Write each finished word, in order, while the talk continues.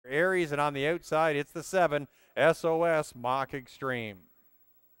Aries, and on the outside, it's the 7, SOS Mock Extreme.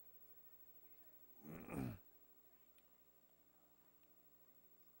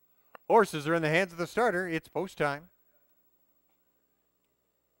 Horses are in the hands of the starter. It's post time.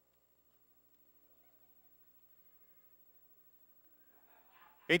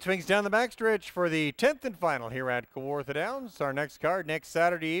 Eight swings down the backstretch for the 10th and final here at Kawartha Downs. Our next card next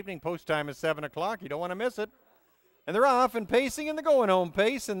Saturday evening. Post time is 7 o'clock. You don't want to miss it. And they're off and pacing in the going home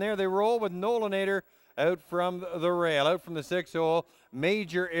pace. And there they roll with Nolanator out from the rail, out from the 6 hole.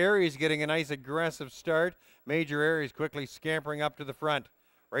 Major Aries getting a nice aggressive start. Major Aries quickly scampering up to the front.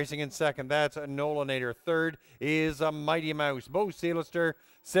 Racing in second, that's Nolanator. Third is a Mighty Mouse. Bo Seelister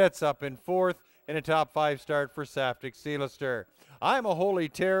sets up in fourth in a top 5 start for Saftic Seelister. I'm a Holy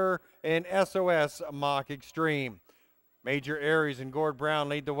Terror and SOS Mock Extreme. Major Aries and Gord Brown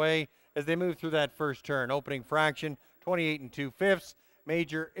lead the way as they move through that first turn. Opening fraction, 28 2/5.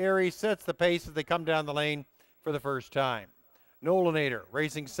 Major Aries sets the pace as they come down the lane for the first time. Nolanator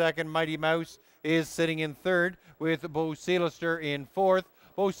racing second. Mighty Mouse is sitting in third with Bo Seelister in fourth.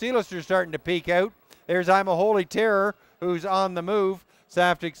 Bo Seelister starting to peek out. There's I'm a Holy Terror, who's on the move.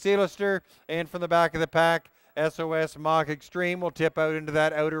 Saftic Seelister, and from the back of the pack, SOS Mock Extreme will tip out into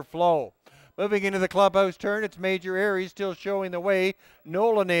that outer flow. Moving into the clubhouse turn, it's Major Aries still showing the way.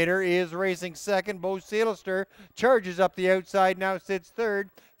 Nolanator is racing second. Bo Seelister charges up the outside, now sits third.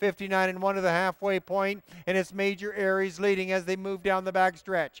 59-1 to the halfway point, and it's Major Aries leading as they move down the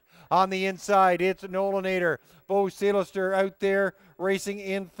backstretch. On the inside, it's Nolanator. Bo Seelister out there racing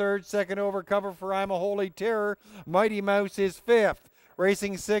in third. Second over cover for I'm a Holy Terror. Mighty Mouse is fifth.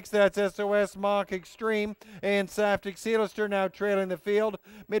 Racing sixth, that's SOS Mock Extreme, and Saftic Seelister now trailing the field.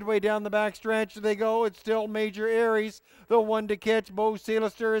 Midway down the backstretch they go. It's still Major Aries, the one to catch. Bo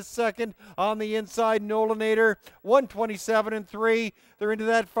Seelister is second. On the inside, Nolanator, 127-3. They're into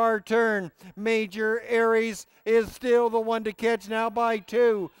that far turn. Major Aries is still the one to catch now by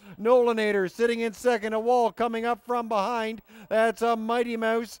 2. Nolanator sitting in second. A wall coming up from behind. That's a Mighty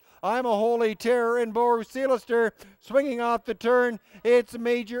Mouse. I'm a Holy Terror, and Bo Seelister swinging off the turn. It's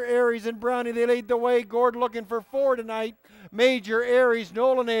Major Aries and Brownie. They lead the way. Gord looking for 4 tonight. Major Aries,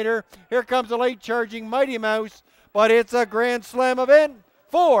 Nolanator. Here comes a late charging Mighty Mouse, but it's a Grand Slam event.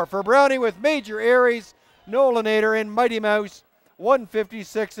 4 for Brownie with Major Aries, Nolanator, and Mighty Mouse.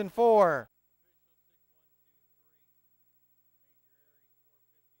 156-4.